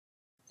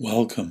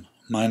Welcome.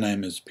 My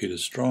name is Peter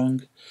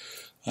Strong.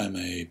 I'm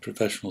a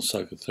professional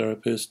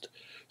psychotherapist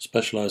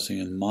specializing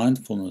in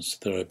mindfulness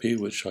therapy,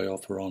 which I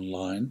offer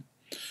online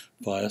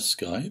via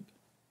Skype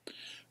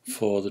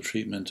for the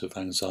treatment of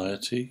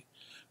anxiety,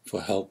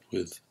 for help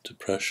with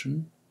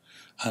depression,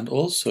 and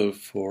also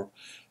for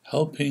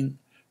helping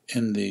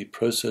in the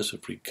process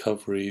of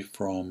recovery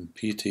from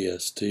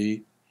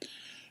PTSD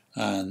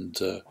and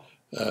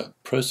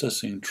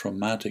processing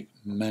traumatic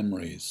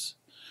memories,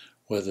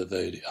 whether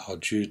they are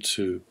due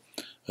to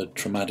a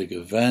traumatic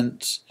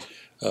event,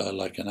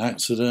 like an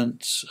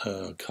accident,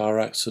 a car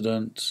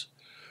accident,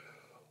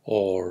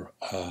 or,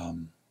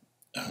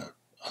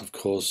 of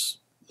course,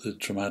 the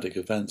traumatic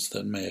events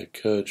that may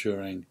occur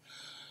during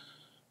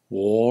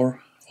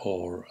war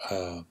or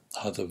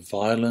other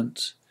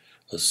violent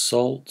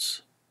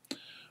assault,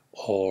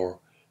 or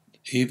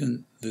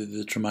even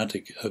the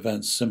traumatic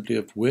events simply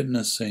of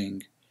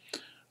witnessing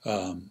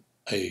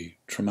a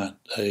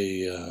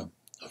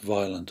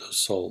violent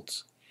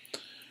assault.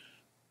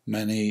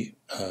 Many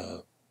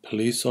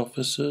police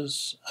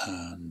officers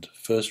and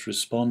first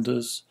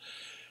responders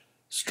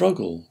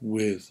struggle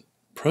with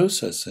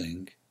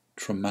processing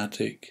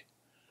traumatic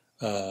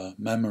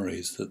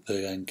memories that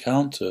they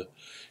encounter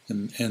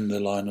in the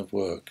line of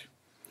work.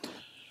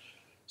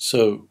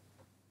 So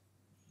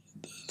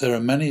there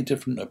are many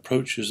different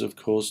approaches, of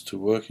course, to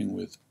working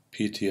with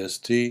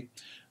PTSD,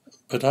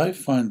 but I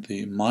find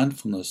the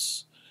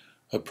mindfulness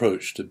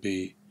approach to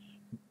be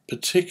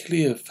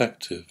particularly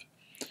effective.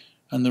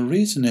 And the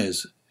reason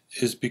is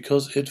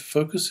because it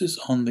focuses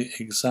on the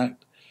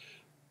exact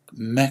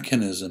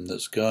mechanism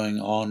that's going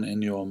on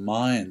in your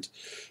mind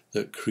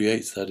that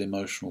creates that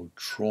emotional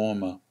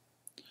trauma.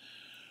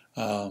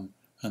 And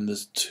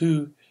there's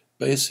two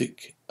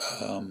basic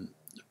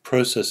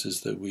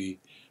processes that we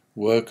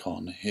work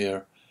on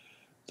here.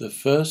 The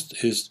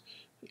first is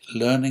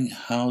learning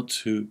how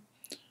to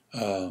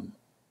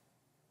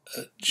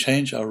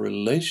change our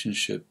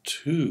relationship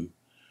to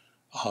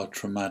our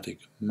traumatic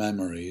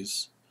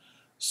memories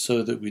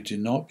so that we do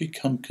not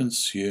become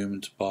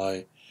consumed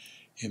by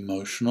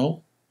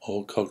emotional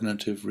or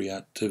cognitive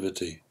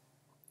reactivity.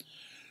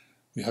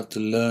 We have to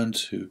learn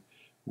to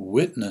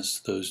witness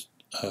those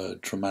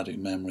traumatic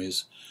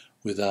memories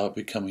without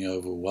becoming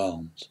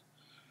overwhelmed.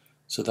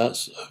 So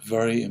that's a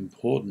very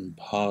important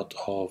part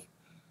of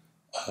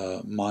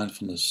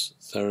mindfulness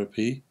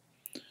therapy,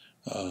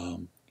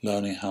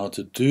 learning how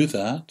to do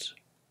that,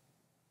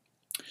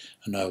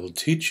 and I will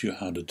teach you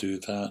how to do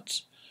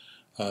that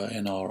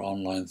in our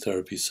online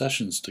therapy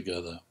sessions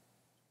together.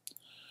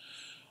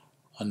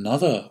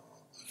 Another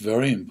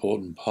very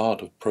important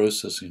part of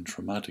processing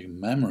traumatic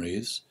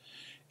memories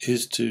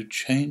is to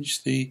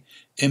change the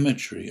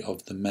imagery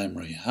of the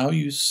memory. How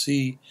you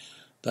see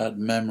that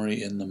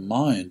memory in the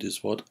mind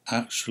is what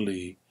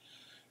actually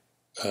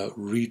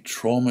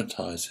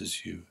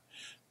re-traumatizes you.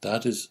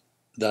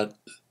 That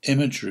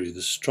imagery,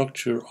 the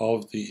structure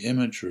of the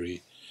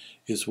imagery,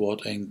 is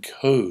what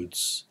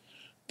encodes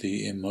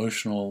the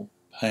emotional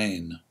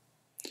pain.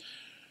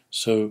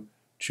 So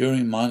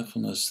during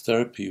mindfulness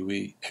therapy,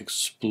 we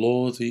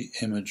explore the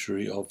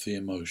imagery of the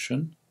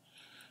emotion,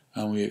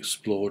 and we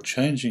explore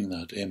changing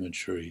that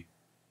imagery.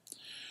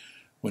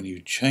 When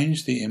you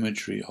change the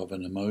imagery of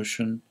an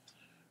emotion,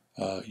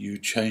 you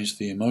change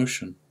the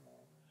emotion.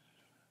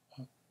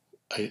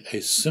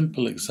 A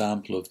simple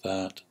example of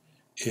that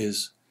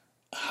is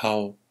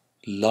how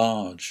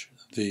large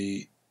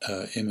the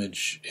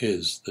image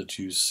is that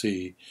you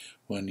see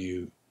when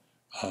you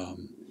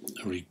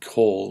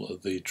recall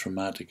the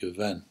traumatic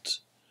event,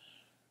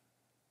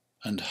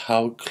 and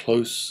how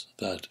close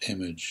that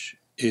image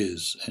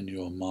is in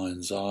your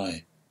mind's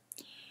eye.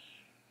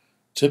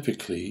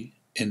 Typically,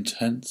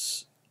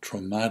 intense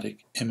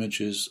traumatic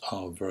images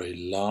are very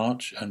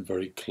large and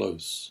very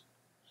close.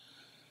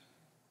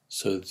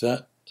 So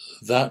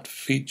that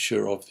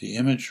feature of the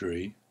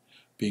imagery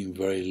being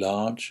very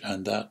large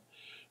and that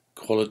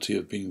quality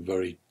of being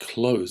very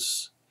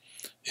close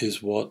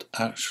is what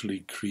actually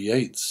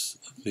creates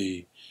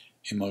the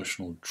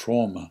emotional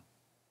trauma.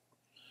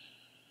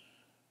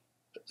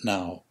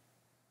 Now,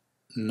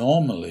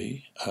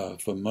 normally,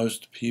 for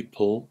most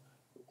people,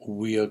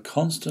 we are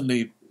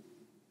constantly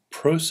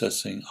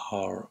processing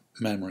our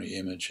memory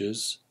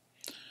images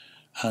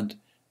and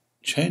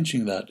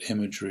changing that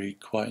imagery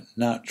quite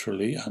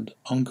naturally and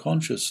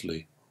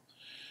unconsciously.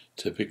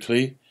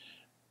 Typically,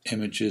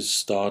 images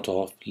start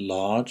off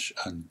large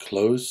and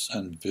close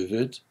and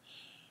vivid,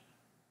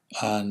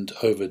 and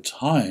over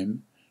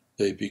time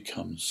they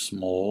become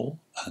small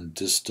and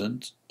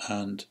distant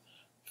and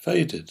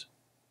faded.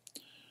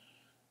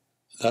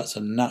 That's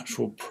a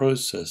natural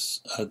process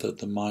that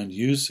the mind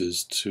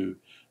uses to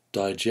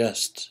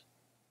digest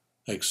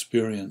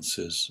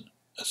experiences,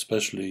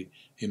 especially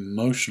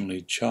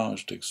emotionally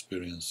charged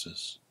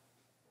experiences.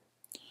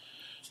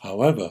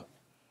 However,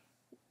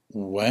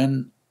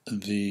 when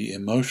the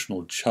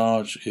emotional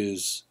charge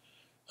is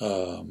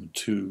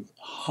too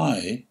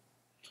high,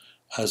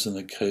 as in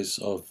the case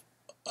of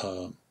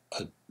a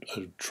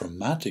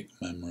traumatic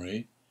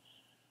memory,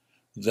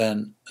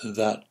 then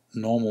that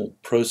normal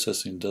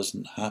processing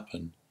doesn't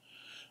happen,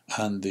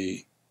 and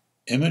the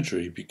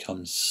imagery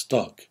becomes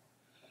stuck,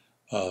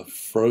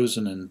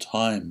 frozen in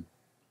time.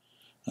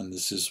 And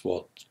this is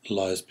what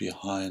lies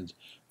behind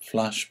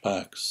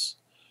flashbacks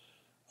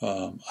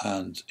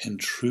and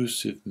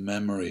intrusive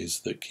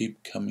memories that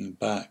keep coming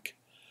back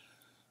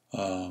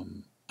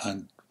and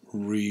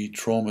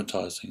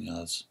re-traumatizing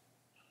us.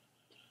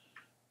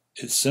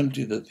 It's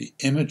simply that the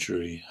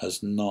imagery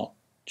has not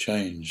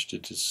changed,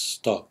 it is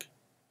stuck.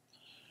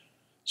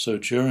 So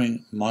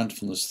during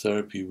mindfulness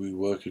therapy, we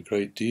work a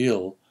great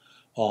deal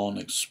on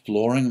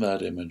exploring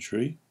that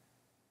imagery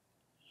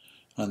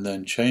and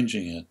then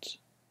changing it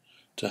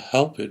to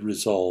help it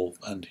resolve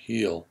and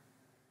heal.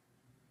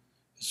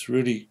 It's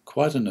really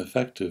quite an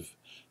effective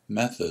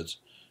method.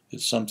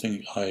 It's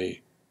something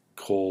I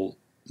call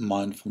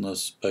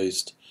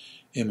mindfulness-based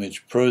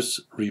image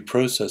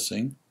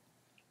reprocessing,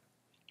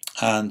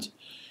 and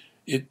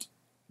it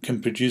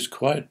can produce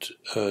quite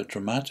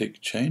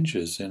dramatic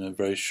changes in a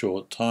very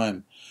short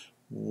time.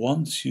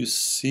 Once you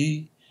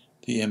see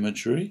the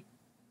imagery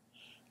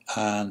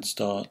and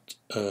start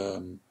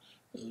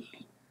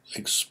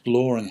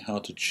exploring how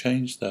to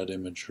change that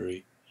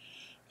imagery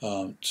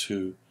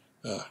to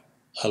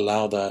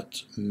allow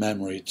that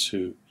memory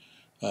to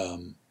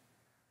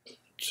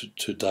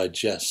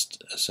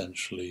digest,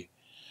 essentially,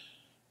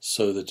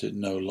 so that it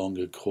no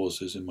longer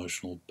causes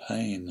emotional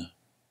pain.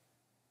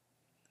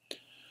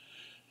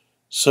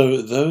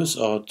 So those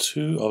are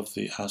two of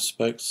the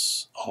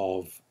aspects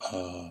of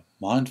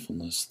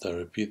mindfulness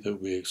therapy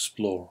that we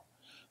explore.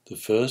 The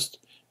first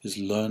is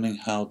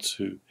learning how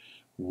to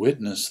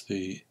witness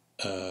the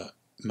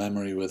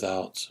memory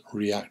without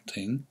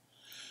reacting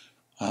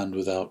and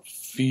without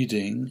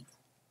feeding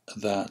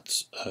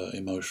that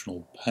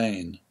emotional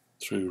pain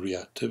through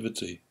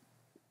reactivity.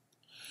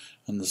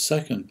 And the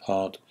second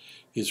part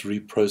is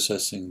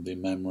reprocessing the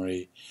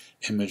memory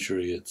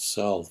imagery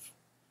itself.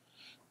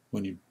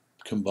 When you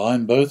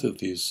combine both of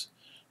these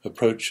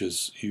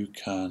approaches, you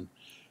can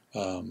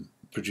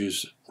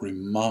produce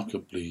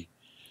remarkably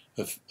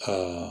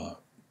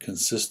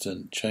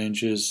consistent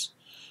changes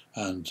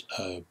and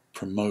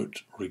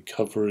promote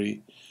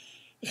recovery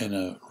in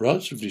a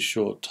relatively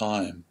short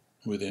time,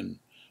 within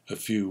a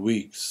few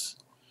weeks.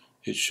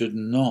 It should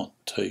not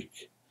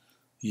take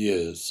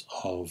years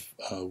of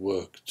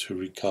work to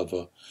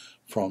recover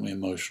from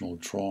emotional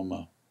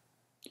trauma.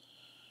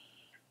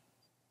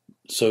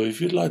 So if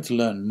you'd like to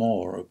learn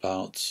more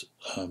about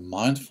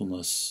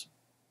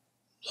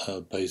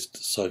mindfulness-based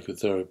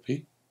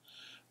psychotherapy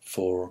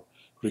for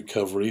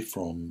recovery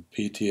from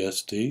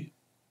PTSD,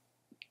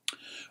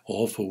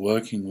 or for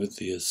working with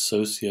the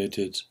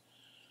associated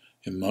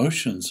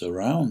emotions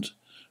around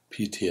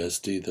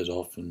PTSD that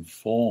often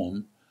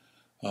form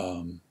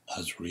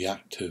as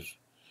reactive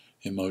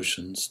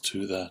emotions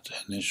to that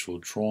initial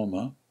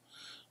trauma,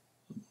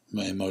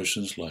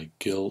 emotions like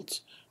guilt,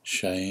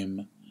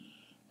 shame,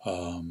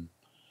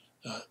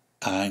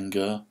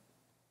 anger,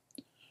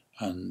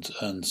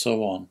 and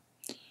so on.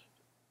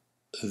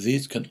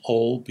 These can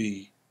all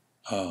be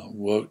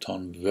worked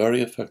on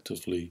very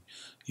effectively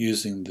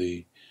using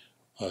the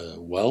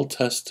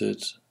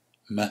well-tested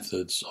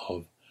methods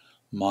of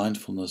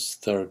mindfulness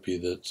therapy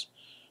that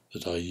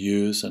I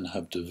use and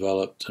have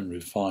developed and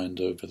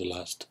refined over the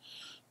last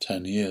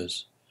 10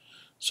 years.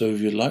 So if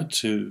you'd like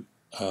to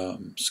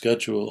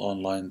schedule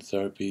online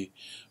therapy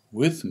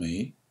with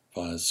me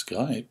via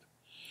Skype,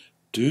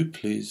 do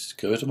please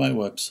go to my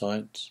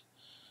website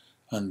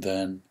and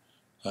then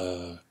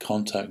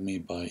contact me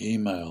by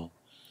email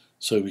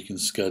so we can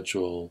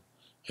schedule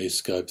a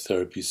Skype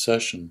therapy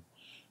session,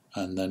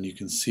 and then you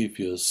can see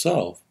for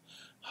yourself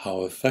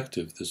how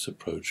effective this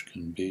approach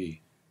can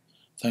be.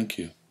 Thank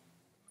you.